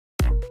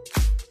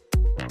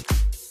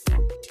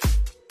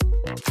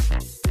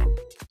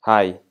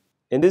Hi,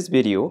 in this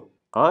video,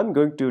 I'm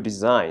going to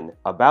design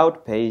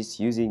about page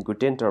using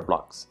Gutentor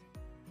blocks.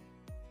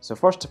 So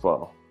first of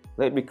all,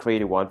 let me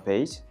create one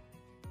page,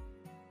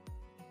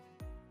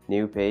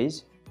 new page,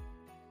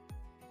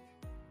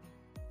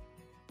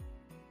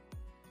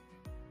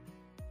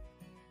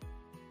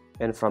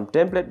 and from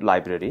template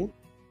library,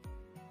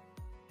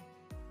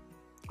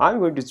 I'm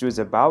going to choose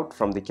about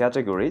from the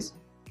categories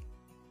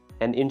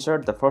and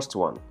insert the first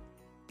one.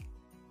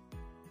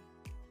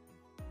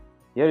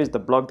 Here is the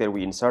block that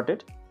we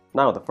inserted.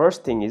 Now the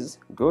first thing is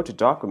go to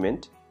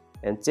document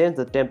and change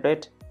the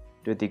template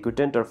to the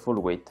Gutentor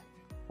full width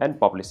and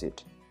publish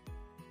it.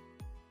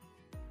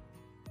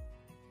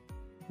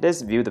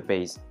 Let's view the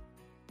page.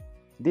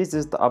 This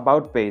is the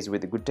about page with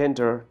the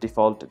Gutentor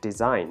default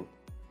design.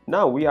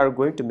 Now we are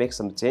going to make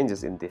some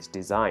changes in this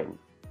design.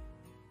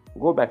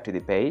 Go back to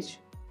the page,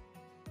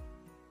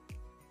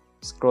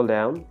 scroll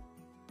down,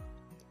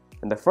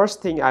 and the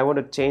first thing I want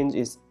to change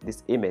is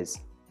this image.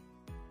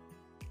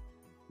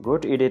 Go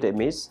to edit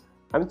image.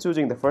 I'm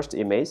choosing the first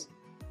image.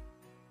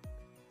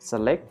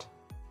 Select.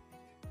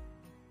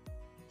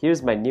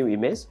 Here's my new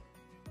image.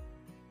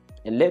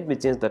 And let me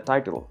change the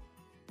title.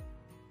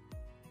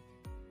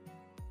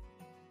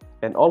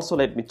 And also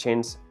let me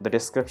change the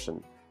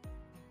description.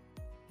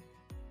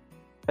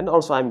 And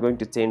also I'm going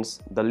to change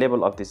the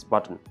label of this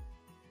button.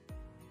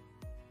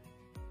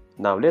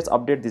 Now let's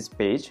update this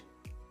page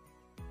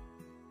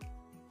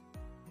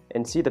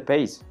and see the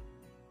page.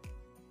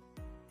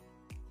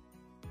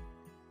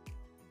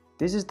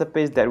 This is the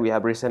page that we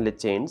have recently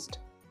changed.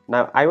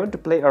 Now I want to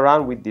play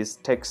around with this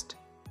text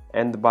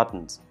and the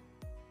buttons.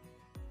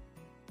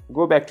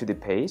 Go back to the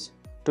page.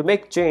 To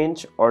make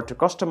change or to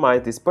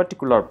customize this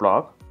particular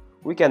block,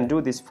 we can do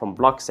this from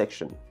block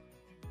section.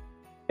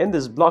 In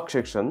this block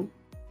section,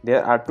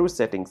 there are two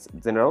settings,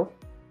 general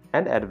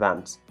and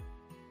advanced.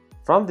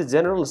 From the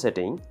general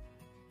setting,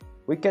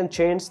 we can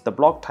change the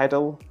block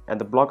title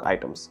and the block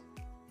items.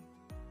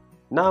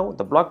 Now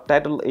the block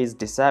title is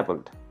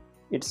disabled.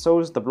 It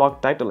shows the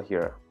block title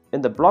here.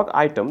 In the block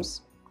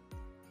items,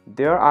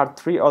 there are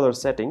three other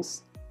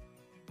settings.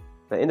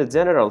 In the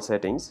general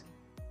settings,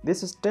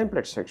 this is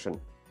template section.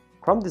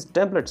 From this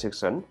template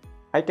section,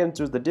 I can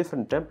choose the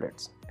different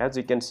templates as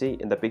you can see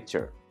in the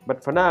picture.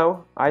 But for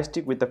now, I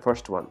stick with the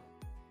first one.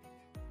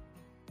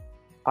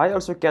 I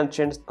also can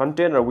change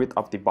container width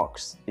of the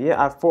box. Here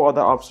are four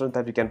other options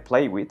that you can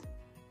play with.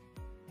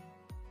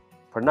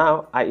 For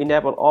now, I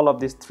enable all of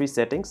these three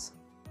settings.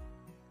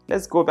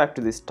 Let's go back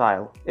to the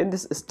style. In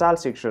this style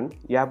section,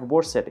 you have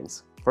more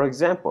settings. For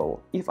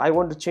example, if I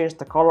want to change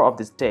the color of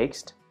this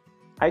text,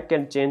 I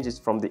can change it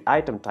from the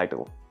item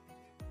title,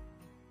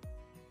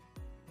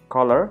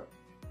 color,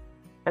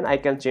 and I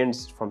can change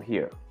it from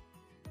here.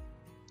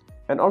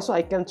 And also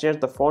I can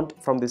change the font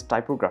from this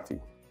typography.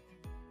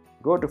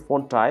 Go to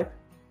font type,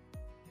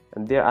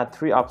 and there are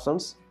three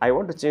options. I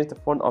want to change the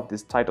font of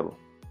this title.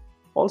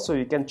 Also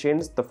you can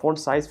change the font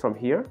size from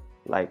here,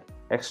 like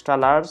extra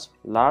large,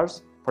 large.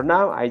 For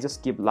now, I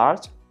just keep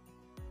large.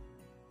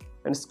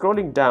 And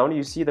scrolling down,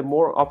 you see the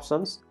more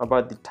options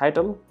about the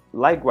title.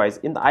 Likewise,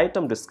 in the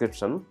item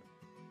description,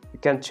 you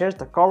can change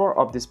the color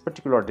of this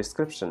particular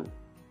description.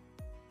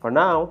 For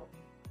now,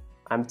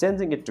 I'm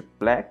changing it to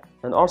black.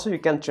 And also you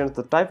can change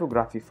the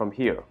typography from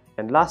here.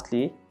 And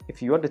lastly,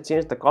 if you want to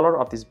change the color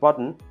of this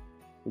button,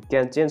 you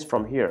can change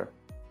from here.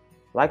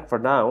 Like for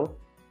now,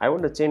 I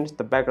want to change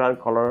the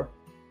background color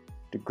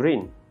to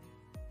green.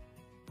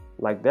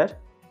 Like that.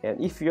 And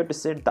if you want to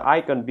set the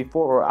icon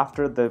before or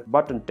after the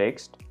button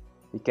text,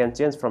 you can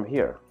change from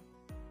here.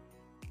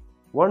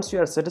 Once you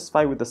are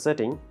satisfied with the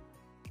setting,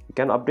 you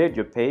can update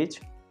your page,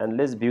 and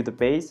let's view the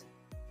page.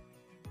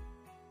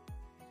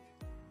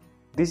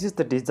 This is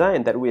the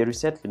design that we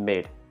recently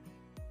made.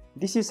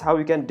 This is how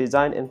you can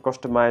design and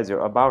customize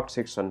your about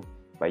section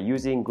by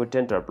using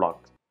Gutentor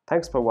blocks.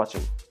 Thanks for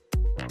watching.